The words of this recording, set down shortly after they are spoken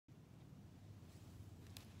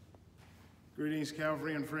Greetings,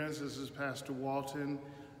 Calvary and friends. This is Pastor Walton.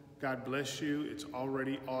 God bless you. It's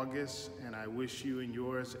already August, and I wish you and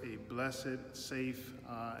yours a blessed, safe,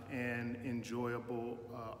 and enjoyable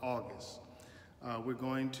August. We're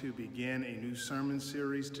going to begin a new sermon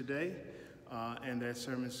series today, and that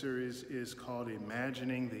sermon series is called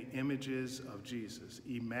Imagining the Images of Jesus.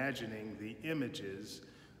 Imagining the Images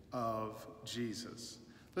of Jesus.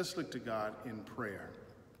 Let's look to God in prayer.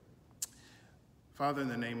 Father, in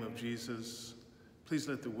the name of Jesus, please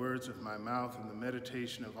let the words of my mouth and the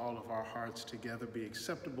meditation of all of our hearts together be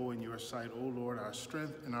acceptable in your sight, O Lord, our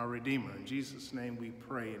strength and our Redeemer. In Jesus' name we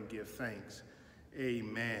pray and give thanks.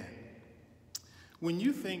 Amen. When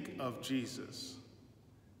you think of Jesus,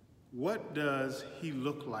 what does he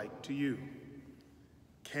look like to you?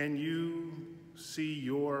 Can you see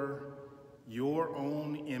your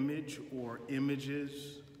own image or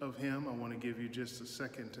images of him? I want to give you just a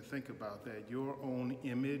second to think about that. Your own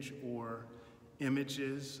image or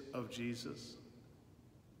images of Jesus.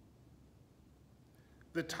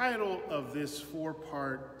 The title of this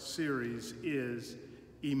four-part series is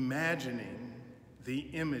Imagining the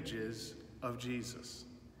Images of Jesus.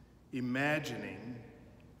 Imagining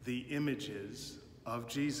the Images of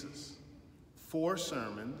Jesus. 4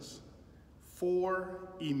 sermons, 4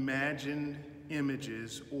 imagined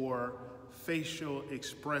images or facial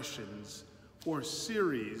expressions or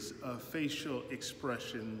series of facial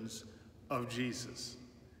expressions of Jesus.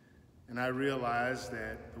 And I realize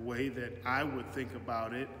that the way that I would think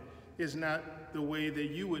about it is not the way that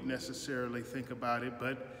you would necessarily think about it,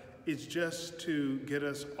 but it's just to get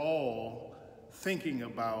us all thinking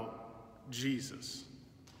about Jesus.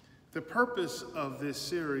 The purpose of this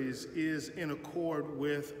series is in accord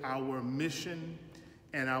with our mission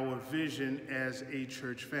and our vision as a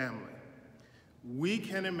church family. We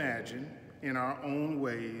can imagine in our own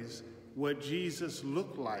ways what Jesus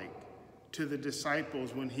looked like to the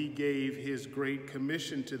disciples when he gave his great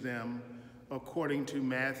commission to them according to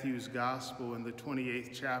Matthew's gospel in the 28th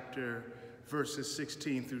chapter, verses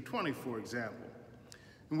 16 through 20, for example.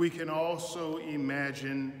 And we can also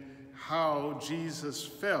imagine how Jesus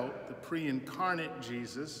felt, the pre-incarnate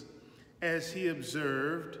Jesus, as he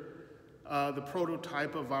observed the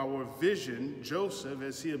prototype of our vision, Joseph,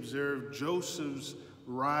 as he observed Joseph's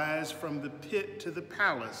rise from the pit to the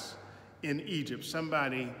palace in Egypt.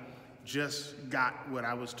 Somebody just got what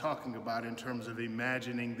I was talking about in terms of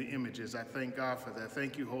imagining the images. I thank God for that.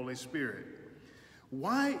 Thank you, Holy Spirit.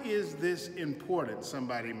 Why is this important,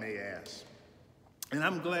 somebody may ask? And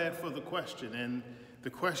I'm glad for the question. And the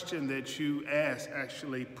question that you asked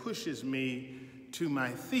actually pushes me to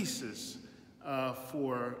my thesis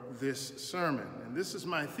for this sermon. And this is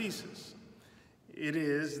my thesis. It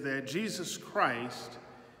is that Jesus Christ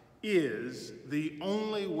is the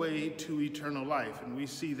only way to eternal life. And we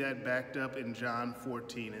see that backed up in John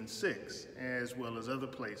 14:6, as well as other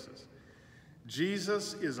places.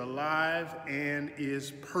 Jesus is alive and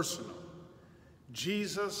is personal.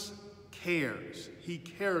 Jesus cares. He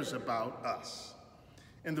cares about us.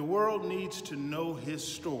 And the world needs to know his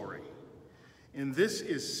story. And this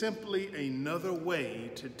is simply another way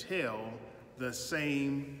to tell the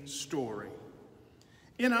same story.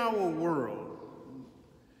 In our world,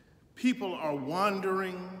 people are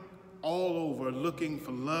wandering all over looking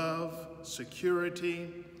for love,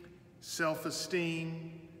 security,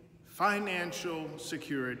 self-esteem, financial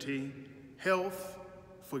security, health,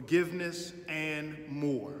 forgiveness, and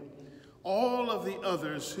more. All of the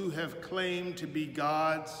others who have claimed to be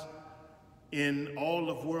gods in all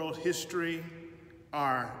of world history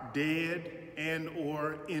are dead and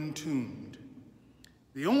or entombed.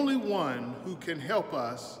 The only one who can help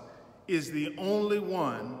us is the only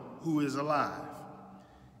one who is alive.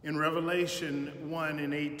 In Revelation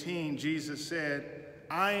 1:18, Jesus said,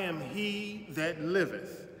 I am he that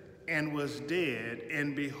liveth and was dead,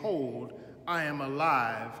 and behold, I am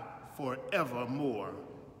alive forevermore.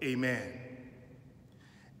 Amen.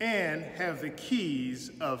 And have the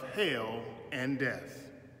keys of hell and death.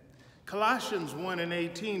 Colossians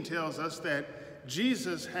 1:18 tells us that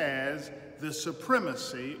Jesus has the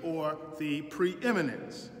supremacy or the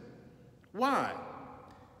preeminence. Why?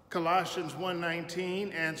 Colossians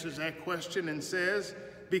 1:19 answers that question and says,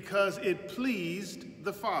 because it pleased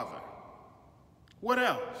the Father. What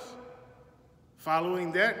else?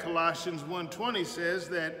 Following that, Colossians 1:20 says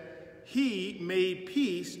that he made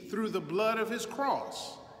peace through the blood of his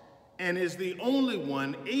cross and is the only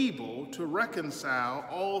one able to reconcile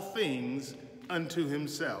all things unto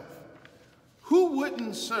himself. Who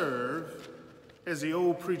wouldn't serve, as the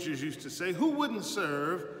old preachers used to say, who wouldn't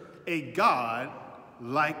serve a God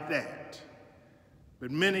like that? But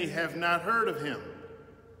many have not heard of him.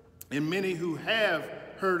 and many who have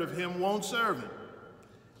heard of him won't serve him.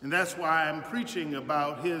 And that's why I'm preaching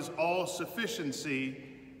about his all-sufficiency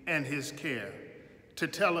and his care, to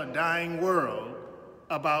tell a dying world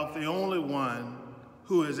about the only one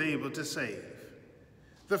who is able to save.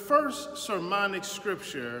 The first sermonic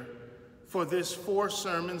scripture for this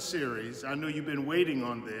 4-sermon series, I know you've been waiting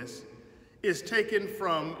on this, is taken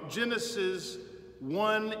from Genesis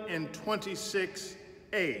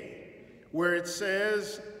 1:26a, where it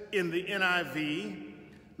says in the NIV,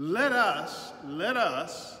 let us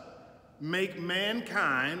make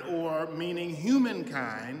mankind, or meaning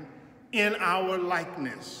humankind, in our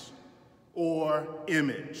likeness or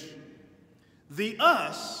image. The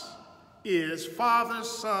us is Father,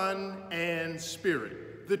 Son, and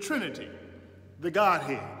Spirit, the Trinity, the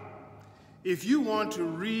Godhead. If you want to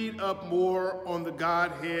read up more on the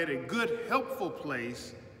Godhead, a good, helpful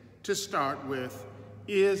place to start with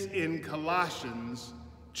is in Colossians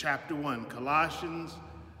chapter 1. Colossians,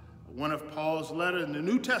 one of Paul's letters in the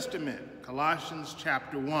New Testament, Colossians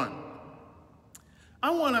chapter 1. I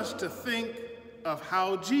want us to think of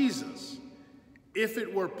how Jesus, if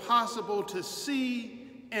it were possible to see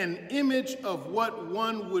an image of what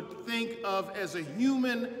one would think of as a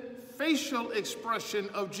human facial expression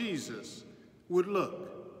of Jesus, would look.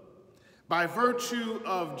 By virtue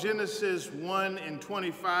of Genesis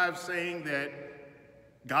 1:25 saying that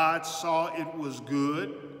God saw it was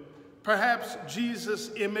good, perhaps Jesus'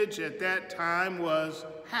 image at that time was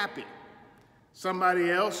happy. Somebody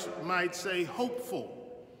else might say hopeful,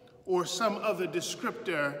 or some other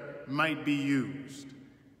descriptor might be used.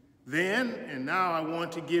 Then, and now I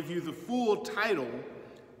want to give you the full title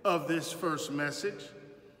of this first message.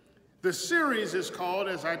 The series is called,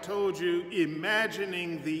 as I told you,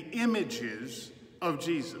 Imagining the Images of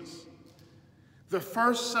Jesus. The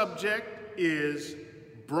first subject is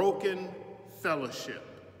broken fellowship.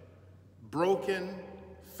 Broken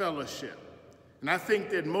fellowship. And I think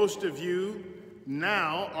that most of you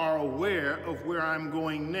now are aware of where I'm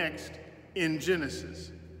going next in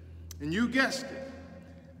Genesis. And you guessed it.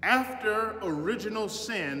 After original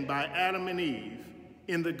sin by Adam and Eve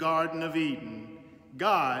in the Garden of Eden,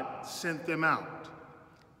 God sent them out.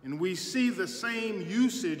 And we see the same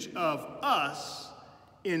usage of us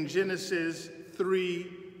in Genesis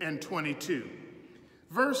 3:22.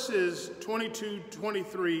 Verses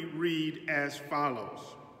 22-23 read as follows.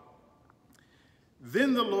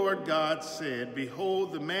 Then the Lord God said,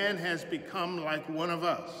 behold, the man has become like one of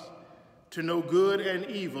us, to know good and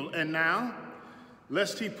evil. And now,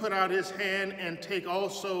 lest he put out his hand and take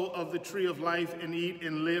also of the tree of life and eat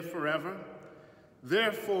and live forever.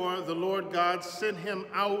 Therefore, the Lord God sent him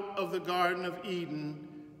out of the Garden of Eden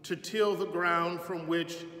to till the ground from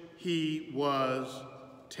which he was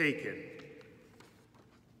taken.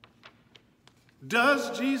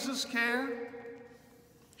 Does Jesus care?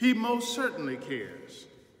 He most certainly cares.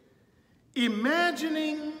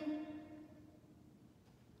 Imagining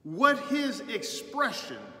what his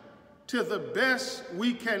expression, to the best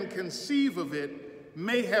we can conceive of it,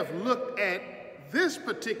 may have looked at this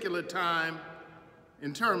particular time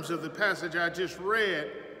in terms of the passage I just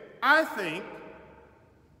read, I think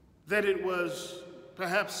that it was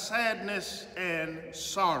perhaps sadness and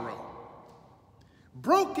sorrow.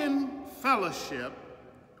 Broken fellowship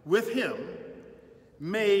with him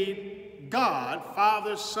made God,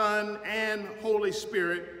 Father, Son, and Holy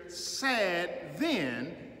Spirit sad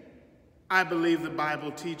then, I believe the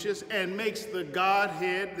Bible teaches, and makes the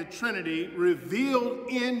Godhead, the Trinity, revealed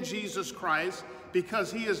in Jesus Christ,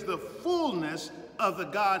 because he is the fullness of the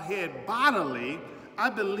Godhead bodily. I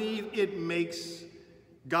believe it makes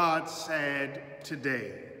God sad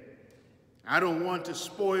today. I don't want to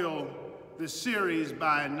spoil the series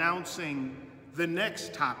by announcing the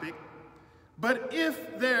next topic, but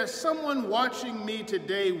if there's someone watching me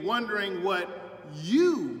today wondering what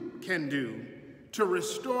you can do to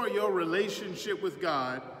restore your relationship with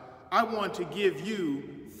God, I want to give you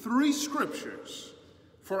 3 scriptures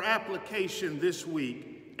for application this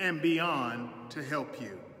week and beyond to help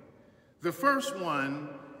you. The first one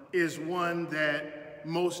is one that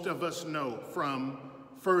most of us know from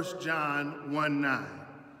 1 John 1:9.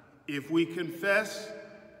 If we confess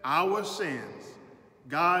our sins,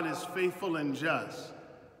 God is faithful and just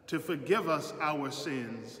to forgive us our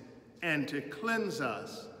sins and to cleanse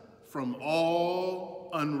us from all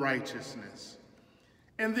unrighteousness.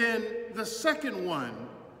 And then the second one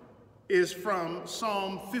is from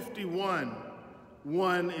Psalm 51,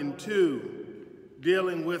 1 and 2,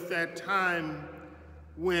 dealing with that time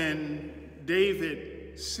when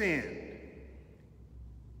David sinned.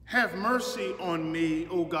 Have mercy on me,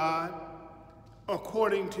 O God,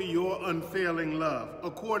 according to your unfailing love,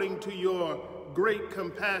 according to your great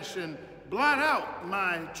compassion, blot out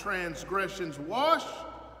my transgressions, wash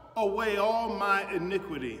away all my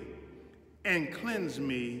iniquity, and cleanse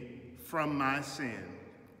me from my sin.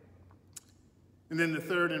 And then the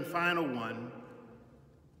third and final one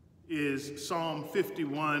is Psalm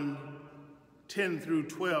 51, 10 through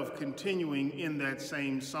 12, continuing in that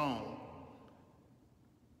same psalm.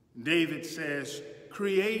 David says,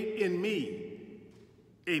 "Create in me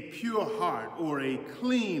a pure heart," or a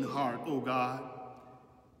clean heart, O God,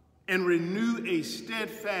 "and renew a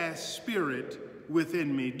steadfast spirit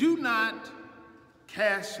within me. Do not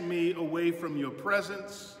cast me away from your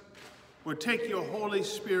presence, or take your Holy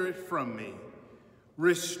Spirit from me.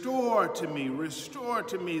 Restore to me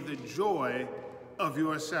the joy of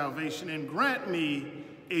your salvation, and grant me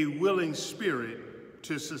a willing spirit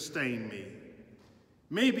to sustain me."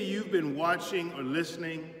 Maybe you've been watching or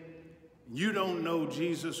listening, you don't know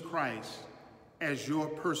Jesus Christ as your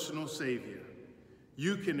personal Savior.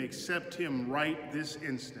 You can accept him right this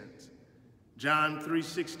instant. John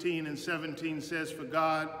 3:16 and 17 says, "For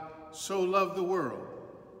God so loved the world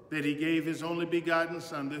that he gave his only begotten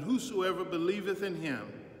Son, that whosoever believeth in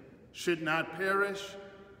him should not perish,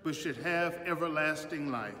 but should have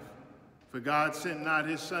everlasting life. For God sent not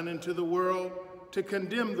his Son into the world to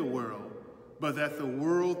condemn the world, but that the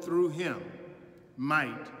world through him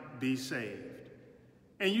might be saved."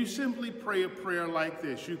 And you simply pray a prayer like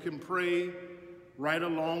this. You can pray right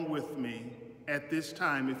along with me at this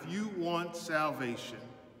time if you want salvation.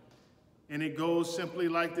 And it goes simply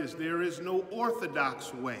like this. There is no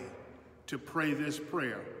orthodox way to pray this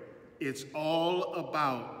prayer. It's all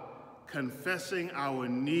about confessing our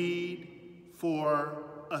need for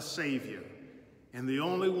a Savior. And the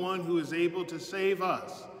only one who is able to save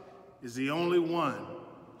us is the only one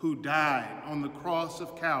who died on the cross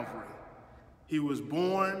of Calvary. He was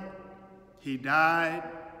born, he died,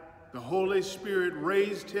 the Holy Spirit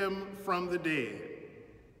raised him from the dead.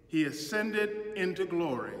 He ascended into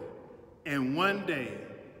glory, and one day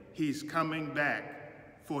he's coming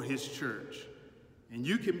back for his church. And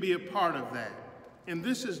you can be a part of that. And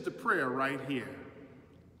this is the prayer right here.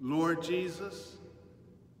 Lord Jesus,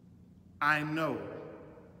 I know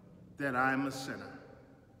that I'm a sinner,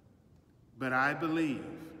 but I believe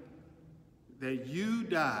that you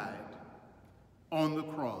died on the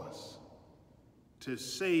cross to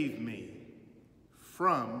save me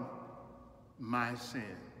from my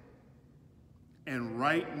sin. And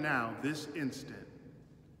right now, this instant,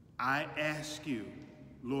 I ask you,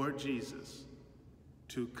 Lord Jesus,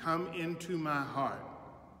 to come into my heart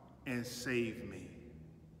and save me.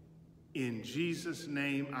 In Jesus'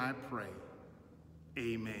 name I pray,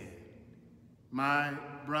 amen. My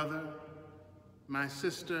brother, my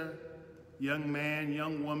sister, young man,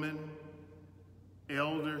 young woman,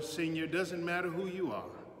 elder, senior, doesn't matter who you are.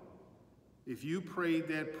 If you prayed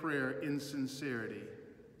that prayer in sincerity,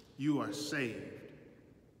 you are saved.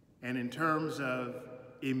 And in terms of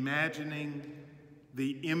imagining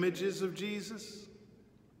the images of Jesus,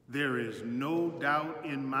 there is no doubt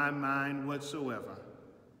in my mind whatsoever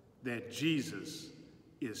that Jesus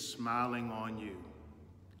is smiling on you.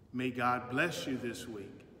 May God bless you this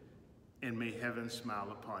week, and may heaven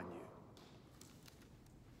smile upon you.